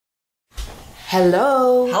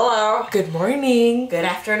Hello. Hello. Good morning. Good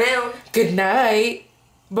afternoon. Good night.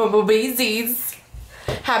 MelBeezeeTV.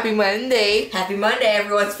 Happy Monday. Happy Monday,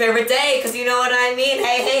 everyone's favorite day, because you know what I mean.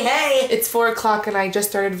 Hey, hey, hey. It's 4 o'clock and I just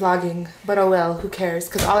started vlogging. But oh well, who cares?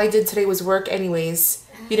 Because all I did today was work anyways.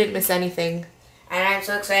 You didn't miss anything. And I'm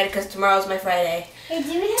so excited because tomorrow's my Friday. Hey, do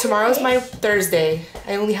we have Tomorrow's fish? my Thursday.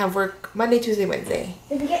 I only have work Monday, Tuesday, Wednesday.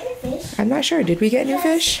 Did we get new fish? I'm not sure. Did we get new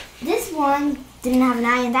fish? This one didn't have an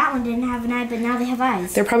eye and that one didn't have an eye, but now they have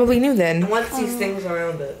eyes. They're probably new And then. what's these things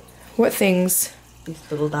around it? What things? These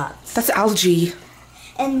little dots. That's algae.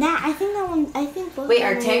 And that, I think that one, I think both Wait, of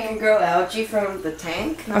our them tank are- can grow algae from the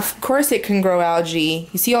tank? Of course it can grow algae.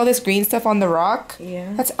 You see all this green stuff on the rock?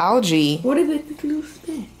 Yeah. That's algae. What about the little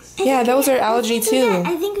specks? Yeah, those are algae too.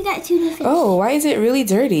 I think we got 2 new fish. Oh, why is it really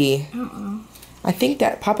dirty? Uh-oh. I think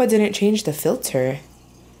that Papa didn't change the filter.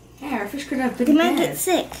 Yeah, our fish could have They been might dead. get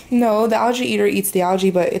sick. No, the algae eater eats the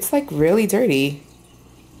algae, but it's like really dirty.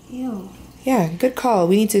 Ew. Yeah, good call.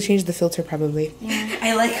 We need to change the filter probably. Yeah.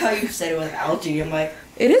 I like how you said it was algae. I'm like,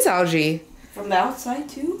 It is algae. from the outside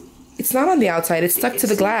too? It's not on the outside. It's stuck to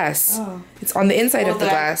the glass. Oh. It's on the inside of the Will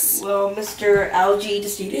glass. Will Mr. Algae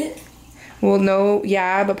just eat it? Well, no,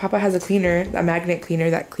 yeah, but Papa has a cleaner, a magnet cleaner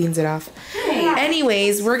that cleans it off. Hey.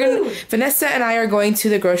 Anyways, we're gonna. Vanessa and I are going to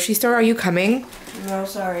the grocery store. Are you coming? No,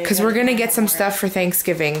 sorry. Because we're gonna get some stuff for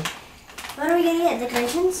Thanksgiving. What are we gonna get?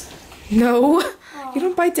 Decorations? No, you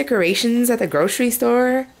don't buy decorations at the grocery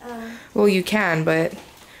store. Well, you can, but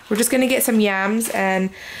we're just gonna get some yams and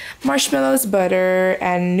marshmallows, butter,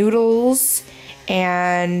 and noodles,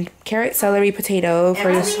 and carrot, celery, potato for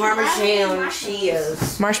And this. Parmesan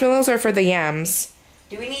cheese. Marshmallows are for the yams.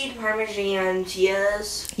 Do we need Parmesan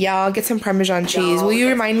cheese? Yeah, I'll get some Parmesan cheese. Will you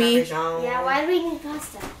remind me? Yeah, why do we need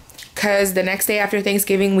pasta? Because the next day after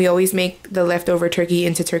Thanksgiving, we always make the leftover turkey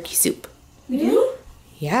into turkey soup. We do?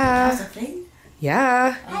 Yeah, That's a thing?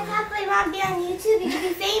 yeah. I thought we want to be on YouTube. You could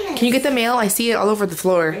be famous. Can you get the mail? I see it all over the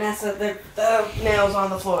floor. Vanessa, the nail's on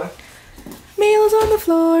the floor. Mail's on the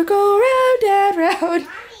floor, go round and round. Mommy,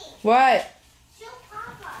 What? show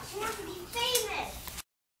Papa. She wants to be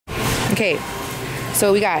famous. Okay,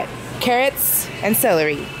 so we got carrots and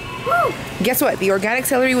celery. Woo! Guess what? The organic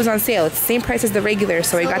celery was on sale. It's the same price as the regular,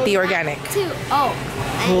 so I got the organic. 2. Oh.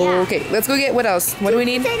 Yeah. Okay, let's go get what else? What do we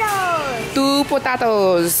need? Potatoes. 2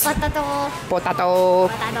 potatoes. Potato. Potato.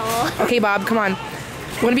 Potato. Okay, Bob, come on.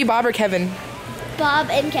 Want to be Bob or Kevin?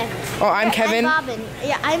 Bob and Kevin. Oh, I'm Kevin? I'm Bob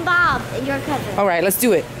I'm Bob and you're Kevin. All right, let's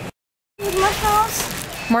do it.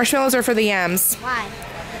 Marshmallows? Marshmallows are for the yams Why?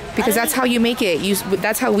 because that's how you make it.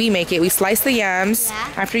 That's how we make it. We slice the yams.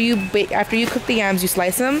 Yeah. After you cook the yams, you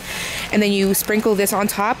slice them, and then you sprinkle this on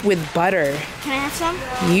top with butter. Can I have some?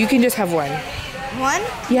 You can just have one. One?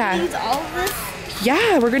 Yeah. Can I use all of this?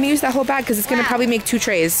 Yeah, we're gonna use that whole bag because it's gonna Wow. probably make 2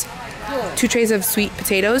 trays. Cool. 2 trays of sweet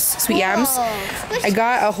potatoes, sweet yams. Squish. I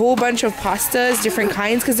got a whole bunch of pastas, different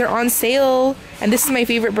kinds, because they're on sale. And this is my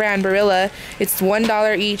favorite brand, Barilla. It's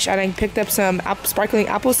 $1 each, and I picked up some sparkling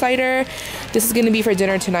apple cider. This is gonna be for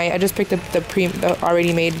dinner tonight. I just picked up the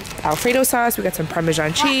already made Alfredo sauce. We got some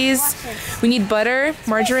Parmesan cheese. watch this. We need butter,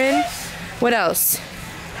 margarine. What else?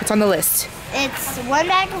 What's on the list? It's 1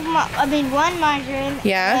 bag of, one margarine.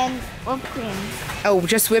 Yeah? And whipped cream. Oh,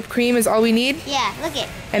 just whipped cream is all we need. Yeah, look it.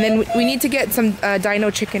 And then we need to get some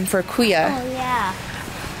dino chicken for Kuya. Oh, yeah.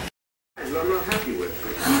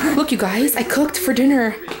 Look, you guys, I cooked for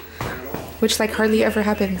dinner. Which, like, hardly ever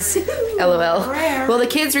happens. LOL. Well, the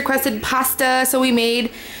kids requested pasta, so we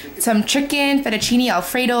made some chicken, fettuccine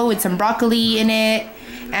Alfredo with some broccoli in it.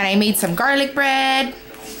 And I made some garlic bread.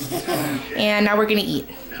 And now we're gonna eat.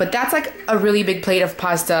 But that's, like, a really big plate of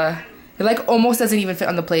pasta. It, like, almost doesn't even fit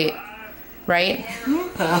on the plate. Right?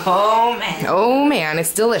 Oh, man. Oh, man,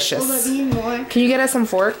 it's delicious. Will there be more? Can you get us some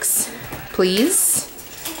forks, please?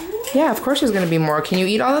 Yeah, of course there's gonna be more. Can you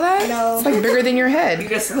eat all of that? No. It's like bigger than your You head.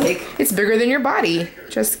 just like, It's bigger than your body.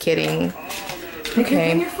 Just kidding.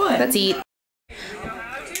 Okay, your foot. let's eat.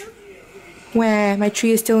 Wah, my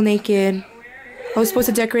tree is still naked. I was supposed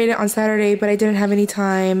to decorate it on Saturday, but I didn't have any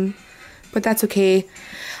time. But that's okay.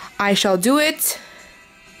 I shall do it.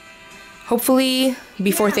 Hopefully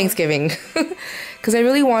before Thanksgiving. Because I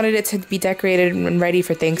really wanted it to be decorated and ready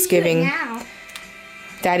for Thanksgiving. Now.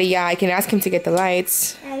 Daddy, yeah, I can ask him to get the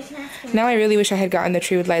lights. Yeah, you can ask him. Now I really wish I had gotten the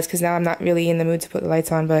tree with lights because now I'm not really in the mood to put the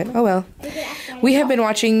lights on, but oh well. We have been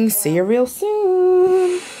watching See You Real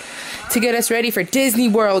Soon to get us ready for Disney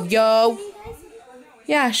World, yo.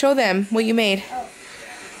 Yeah, show them what you made.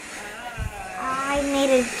 I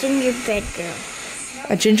made a gingerbread girl.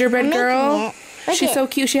 A gingerbread I'm making girl? it. She's so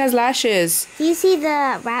cute. She has lashes. Do you see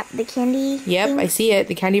the candy? Yep, thing? I see it.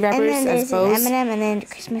 The candy wrappers, And then I there's suppose. an M&M and then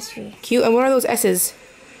Christmas tree. Cute. And what are those S's?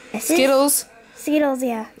 Skittles. Skittles,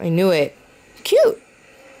 yeah. I knew it. Cute.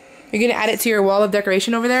 You're gonna add it to your wall of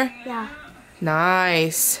decoration over there? Yeah.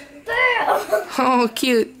 Nice. Oh,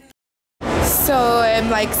 cute. So I'm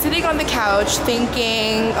like sitting on the couch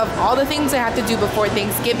thinking of all the things I have to do before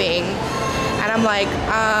Thanksgiving. And I'm like,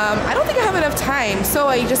 I don't think I have enough time. So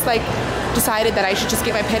I just like decided that I should just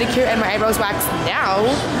get my pedicure and my eyebrows waxed now.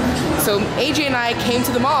 So AJ and I came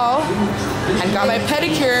to the mall and got my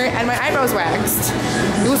pedicure and my eyebrows waxed.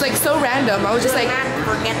 It was like so random. I was just like,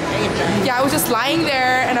 yeah, I was just lying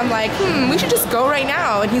there and I'm like, we should just go right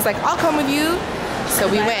now. And he's like, I'll come with you. So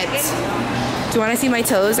we went. Do you want to see my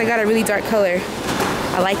toes? I got a really dark color.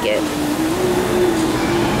 I like it.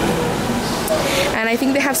 And I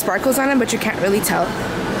think they have sparkles on them, but you can't really tell.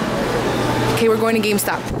 Okay, we're going to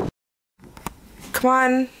GameStop. Come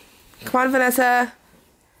on. Come on, Vanessa.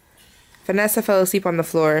 Vanessa fell asleep on the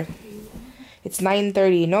floor. It's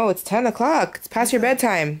 9:30. No, it's 10 o'clock. It's past your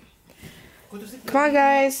bedtime. Come on,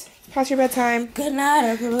 guys. It's past your bedtime. Good night,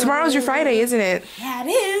 everyone. Tomorrow's your Friday, isn't it? Yeah, it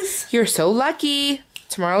is. You're so lucky.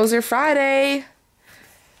 Tomorrow's your Friday.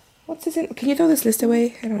 What's this in? Can you throw this list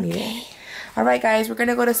away? I don't need it. Alright, guys. We're going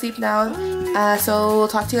to go to sleep now. So we'll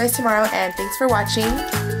talk to you guys tomorrow. And thanks for watching.